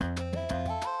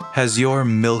Has your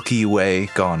Milky Way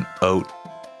gone oat?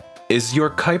 Is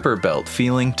your Kuiper Belt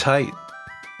feeling tight?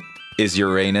 Is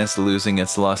Uranus losing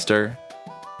its luster?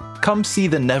 Come see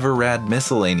the Never Rad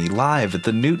Miscellany live at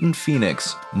the Newton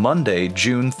Phoenix, Monday,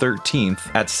 June 13th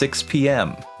at 6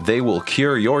 p.m. They will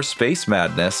cure your space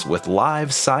madness with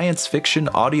live science fiction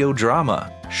audio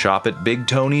drama. Shop at Big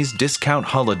Tony's Discount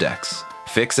Holodecks.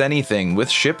 Fix anything with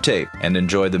Ship Tape and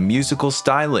enjoy the musical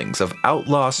stylings of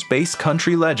outlaw space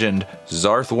country legend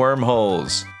Zarth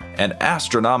Wormholes. An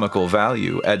astronomical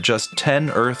value at just 10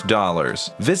 Earth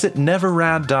dollars. Visit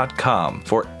neverrad.com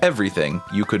for everything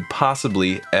you could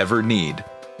possibly ever need.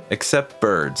 Except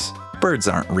birds. Birds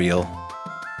aren't real.